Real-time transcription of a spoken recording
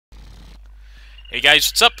Hey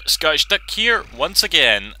guys, what's up? Scottish Duck here once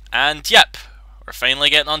again, and yep, we're finally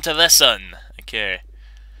getting onto this one. Okay.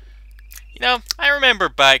 You know, I remember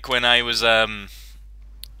back when I was,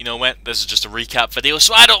 this is just a recap video,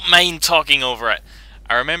 so I don't mind talking over it.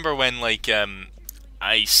 I remember when,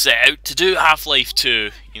 I set out to do Half-Life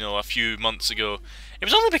 2, a few months ago. It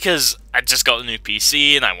was only because I just got a new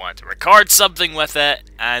PC and I wanted to record something with it,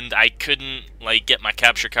 and I couldn't, get my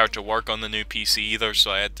capture card to work on the new PC either,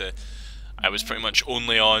 so I was pretty much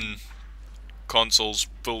only on consoles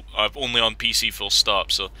only on PC full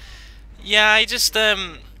stop. So yeah, I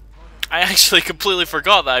actually completely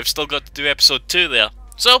forgot that I've still got to do episode 2 there.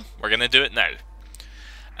 So we're gonna do it now.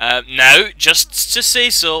 Now, just to say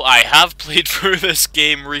so, I have played through this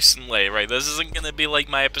game recently, right? This isn't gonna be like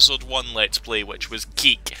my episode 1 Let's Play, which was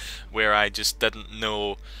Geek, where I just didn't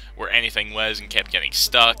know where anything was and kept getting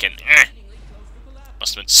stuck, and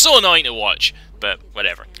must have been so annoying to watch, but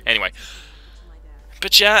whatever. Anyway.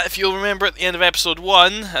 But yeah, if you'll remember at the end of episode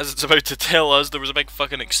 1, as it's about to tell us, there was a big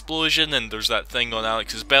fucking explosion, and there's that thing on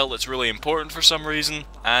Alex's belt that's really important for some reason,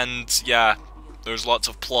 and yeah, there's lots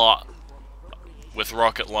of plot with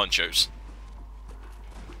rocket launchers.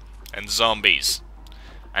 And zombies.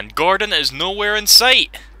 And Gordon is nowhere in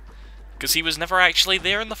sight! Because he was never actually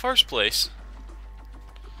there in the first place.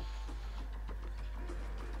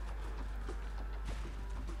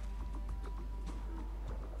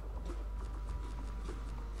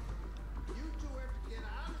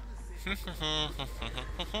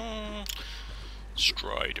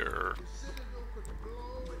 Strider.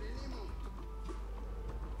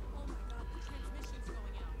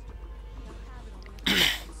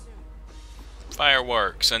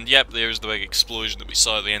 Fireworks, and yep, there's the big explosion that we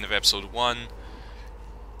saw at the end of episode 1.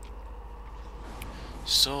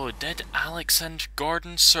 So, did Alex and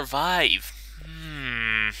Gordon survive?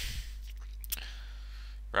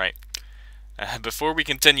 Right. Before we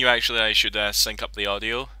continue, actually, I should sync up the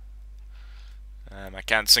audio. I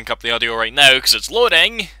can't sync up the audio right now because it's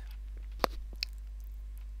loading.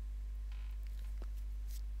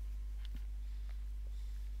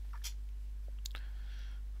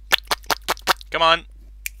 Come on.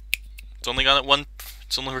 It's only gone at one.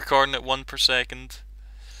 It's only recording at 1 per second.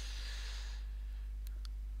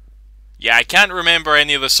 Yeah, I can't remember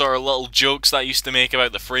any of the sort of little jokes that I used to make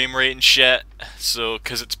about the frame rate and shit. So,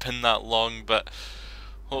 because it's been that long, but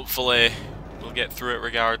hopefully we'll get through it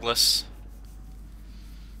regardless.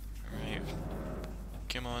 Right.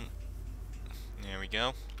 Come on. There we go.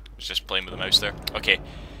 I was just playing with the mouse there. Okay.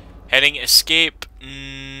 Heading escape.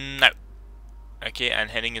 No. Okay, and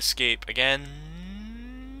heading escape again.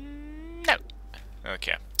 No.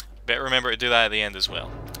 Okay. Better remember to do that at the end as well.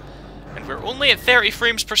 And we're only at 30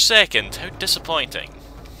 frames per second. How disappointing.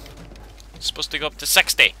 It's supposed to go up to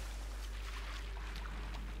 60.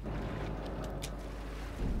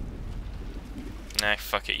 Nah,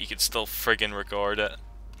 fuck it. You can still friggin' record it.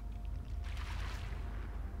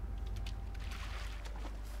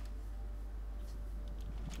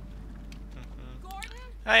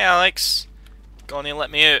 Hi, Alex. Go on and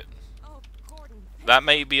let me out. Oh, Gordon. That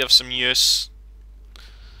might be of some use.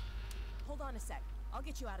 Hold on a sec. I'll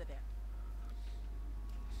get you out of there.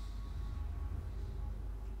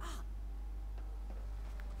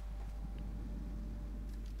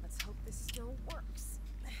 Let's hope this still works.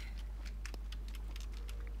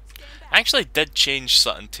 I actually did change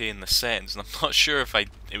something in the settings, and I'm not sure if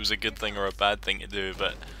it was a good thing or a bad thing to do,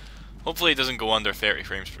 but hopefully it doesn't go under 30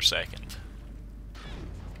 frames per second.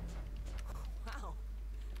 Wow.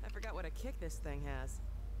 I forgot what a kick this thing has.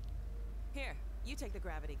 Here, you take the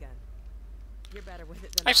gravity gun. You're better with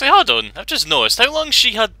it than Actually, I am. hold on. I've just noticed how long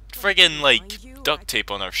she had friggin' duct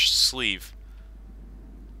tape on her sleeve.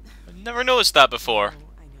 I've never noticed that before. I know.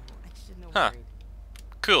 I shouldn't have Huh. worried.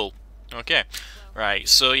 Cool. Okay. Right,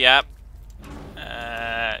 so yeah.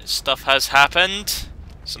 Stuff has happened.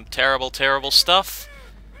 Some terrible, terrible stuff.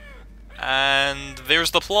 And there's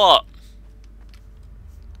the plot.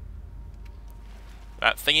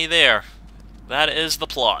 That thingy there. That is the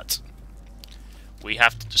plot. We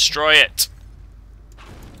have to destroy it.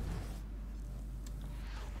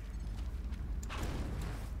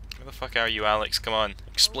 Where the fuck are you, Alex? Come on.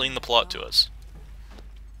 Explain the plot to us.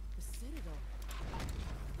 The Citadel.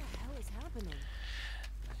 What the hell is happening?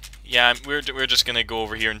 Yeah, we're just gonna go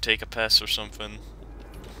over here and take a piss or something.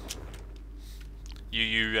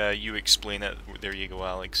 You explain it. There you go,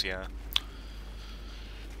 Alex. Yeah.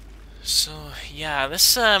 So yeah,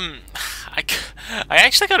 this I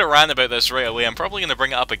actually got a rant about this right away. I'm probably gonna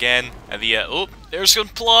bring it up again at the oh, there's some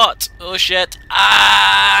plot. Oh shit!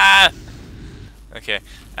 Ah. Okay.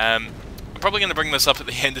 I'm probably going to bring this up at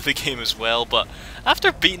the end of the game as well, but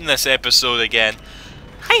after beating this episode again,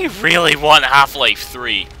 I really want Half-Life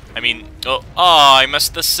 3. I mean, oh, I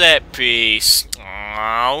missed the set piece.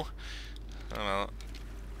 Oh well.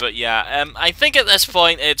 But yeah, I think at this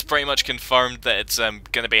point it's pretty much confirmed that it's going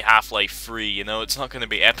to be Half-Life 3, you know, it's not going to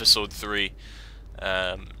be Episode 3.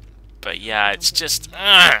 But yeah, it's just,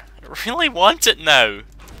 I really want it now.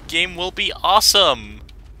 Game will be awesome.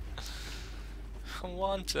 I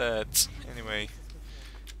want it. Anyway,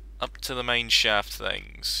 up to the mine shaft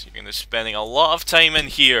things. You're going to be spending a lot of time in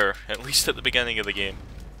here, at least at the beginning of the game.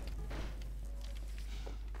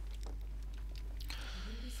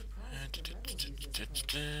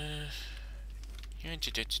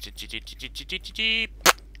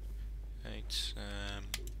 Right,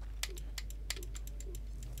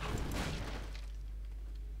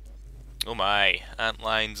 oh my,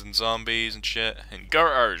 antlines and zombies and shit, and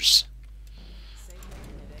girters!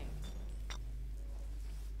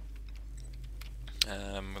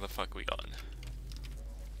 Where the fuck are we going?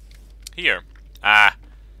 Here. Ah!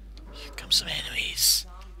 Here come some enemies.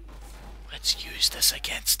 Let's use this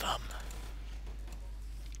against them.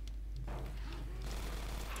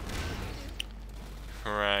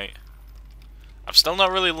 Right. I've still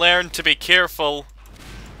not really learned to be careful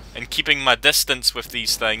in keeping my distance with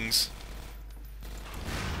these things.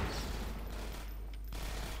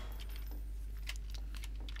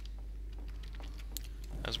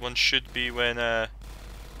 As one should be when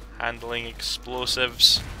handling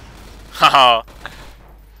explosives. Haha.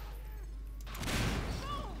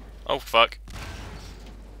 Oh fuck.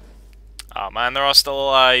 Oh man, they're all still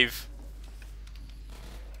alive.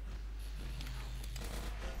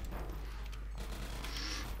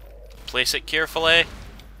 Place it carefully.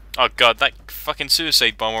 Oh god, that fucking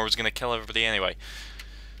suicide bomber was gonna kill everybody anyway.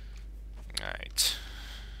 Right.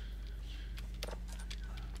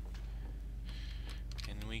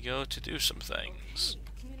 Can we go to do some things?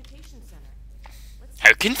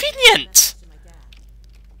 How convenient!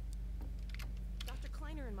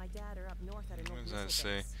 What does that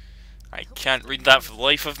say? I can't read that for the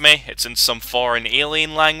life of me. It's in some foreign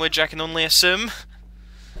alien language, I can only assume.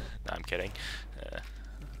 No, I'm kidding.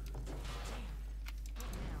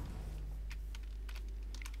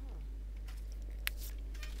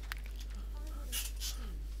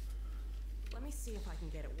 Let me see if I can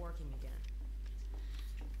get it working again.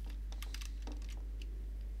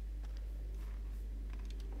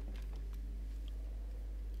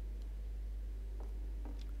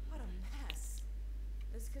 What a mess.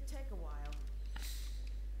 This could take a while.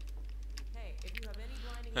 Hey, if you have any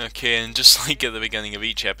blinding... Okay, and just like at the beginning of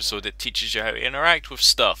each episode, it teaches you how to interact with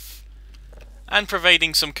stuff. And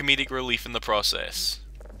providing some comedic relief in the process.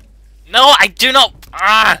 No, I do not!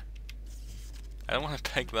 Ah! I don't want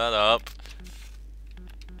to pick that up.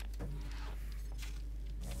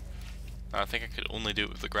 I think I could only do it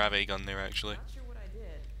with the gravity gun there, actually. Not sure what I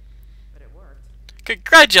did, but it worked.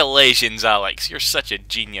 Congratulations, Alex! You're such a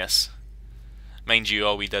genius. Mind you,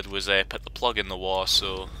 all we did was put the plug in the wall,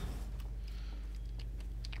 so...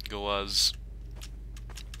 Go us.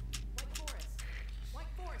 White Forest! White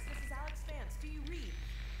Forest, this is Alex Vance. Do you read?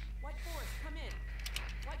 White Forest, come in.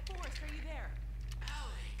 White Forest, are you there?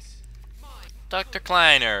 Alex! Dr.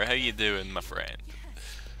 Kleiner, how you doing, my friend? Yes,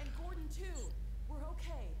 and Gordon too. We're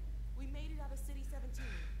okay. We made it out of City 17.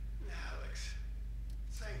 Alex,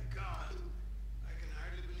 thank God. I can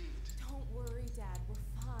hardly believe it. Don't worry, Dad. We're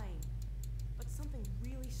fine. But something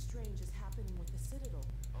really strange is happening with the Citadel.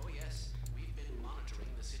 Oh yes, we've been monitoring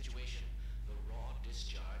the situation. The raw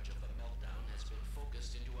discharge of the meltdown has been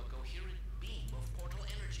focused into a coherent beam of portal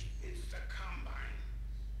energy. It's the Combine.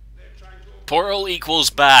 They're trying to... Portal equals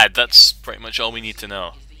bad, that's pretty much all we need to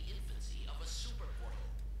know. Is the infancy of a super portal.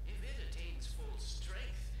 If it attains full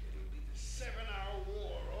strength, It'll be the 7-hour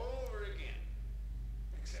war all over again.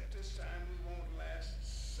 Except this time we won't last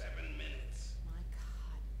 7 minutes. My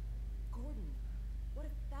God. Gordon, what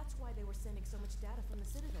if that's why they were sending so much data from the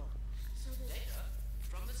Citadel? So that data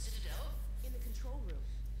from the Citadel? in the control room,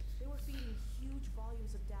 they were feeding huge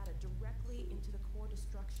volumes of data directly into the core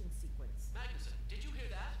destruction sequence. Magnuson, did you hear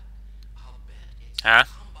that? I'll bet it's Huh?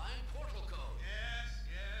 Combine portal code.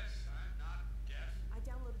 Yes, I'm not deaf. I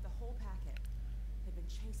downloaded the whole packet. They've been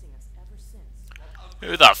chasing us ever since.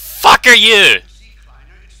 Who the fuck are you? See,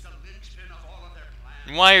 Kleiner, it's the linchpin of all of their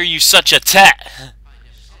plans. Why are you such a tit?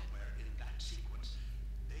 Somewhere in that sequence,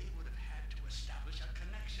 they would have had to establish a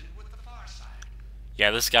connection with the far side. Yeah,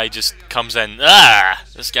 this guy just comes in. Ah!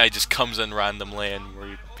 This guy just comes in randomly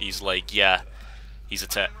and he's like, yeah, he's a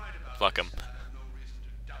tit. Fuck him. I have no reason to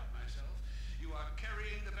doubt myself. You are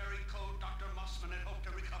carrying the very code Dr. Mossman had hoped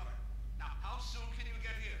to recover. Now, how soon can you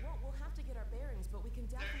get here? We'll have to get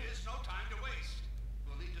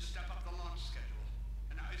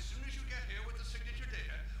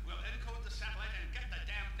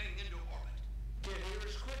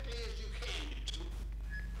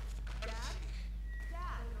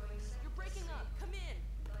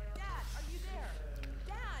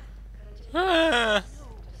That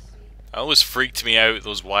always freaked me out,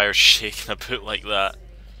 those wires shaking about like that.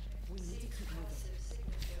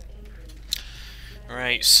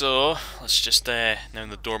 Right, so let's just now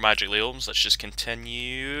the door magically opens. Let's just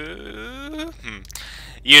continue.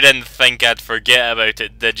 You didn't think I'd forget about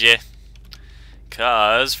it, did you?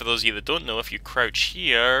 Cause for those of you that don't know, if you crouch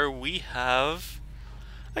here, we have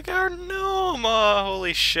like our gnome. Oh,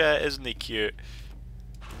 holy shit, isn't he cute?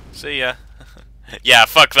 See ya. Yeah,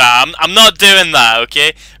 fuck that. I'm not doing that.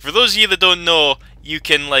 Okay. For those of you that don't know, you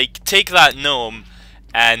can like take that gnome,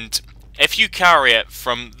 and if you carry it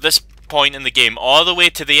from this point in the game all the way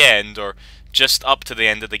to the end, or just up to the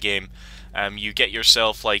end of the game, you get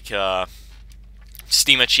yourself like a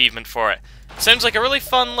Steam achievement for it. Sounds like a really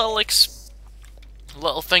fun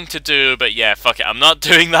little thing to do, but yeah, fuck it. I'm not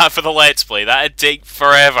doing that for the Let's Play. That'd take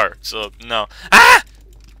forever. So no. Ah!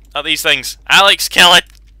 Not these things. Alex, kill it!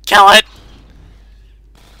 Kill it!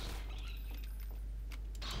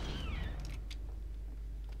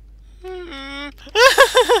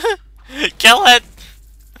 Kill it!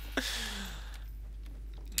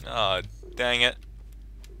 Oh, dang it.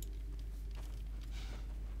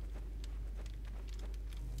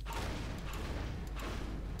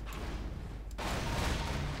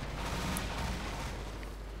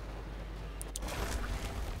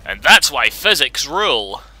 And that's why physics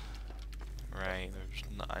rule! Right, there's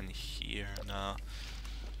nothing here, no.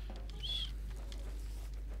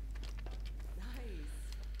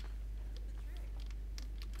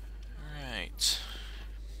 Right.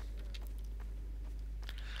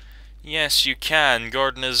 Yes, you can.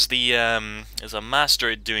 Gordon is is a master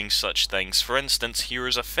at doing such things. For instance, here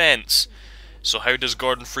is a fence. So how does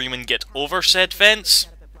Gordon Freeman get over said fence?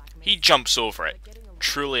 He jumps over it.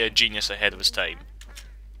 Truly a genius ahead of his time.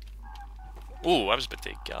 Ooh, I was a bit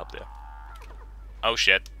taken up there. Oh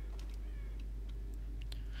shit.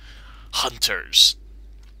 Hunters.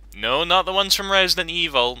 No, not the ones from Resident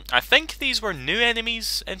Evil. I think these were new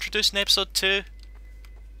enemies introduced in episode 2.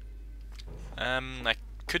 I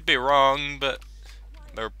could be wrong, but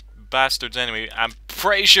they're bastards anyway. I'm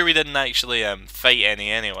pretty sure we didn't actually fight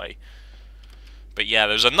any anyway. But yeah,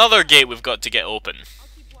 there's another gate we've got to get open.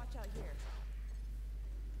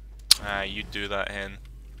 Ah, you do that, hen.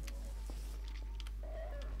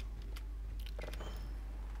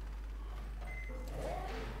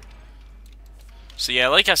 So yeah,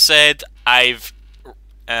 like I said, I've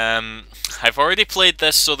already played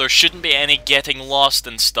this, so there shouldn't be any getting lost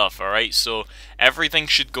and stuff, alright? So everything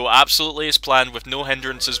should go absolutely as planned with no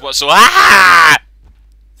hindrances whatsoever. Ah!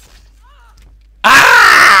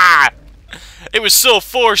 Ah! It was so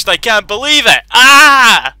forced, I can't believe it!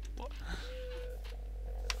 Ah!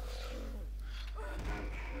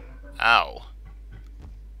 Ow.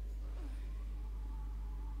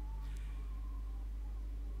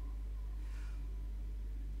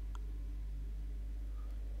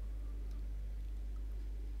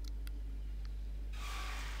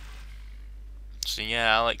 So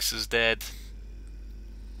yeah, Alex is dead.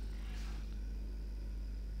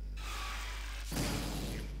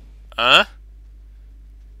 Huh?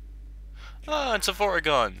 Oh, it's a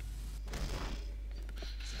Vortigern.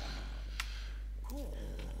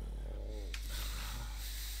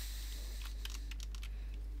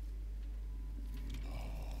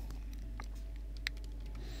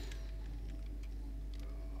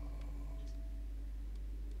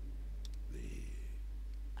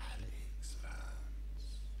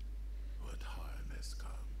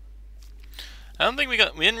 I don't think we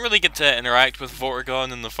didn't really get to interact with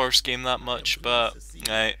Vortigern in the first game that much, but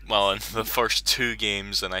well, in the first 2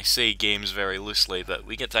 games, and I say games very loosely, that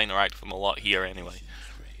we get to interact with them a lot here anyway.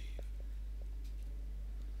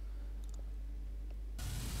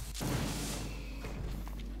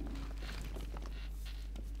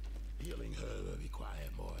 Healing her will require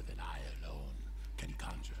more than I alone can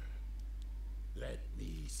conjure. Let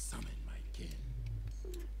me summon my kin.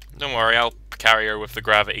 Don't worry, I'll carry her with the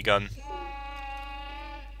gravity gun.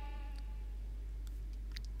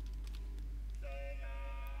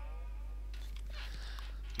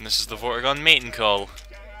 And this is the Vortigern mating call.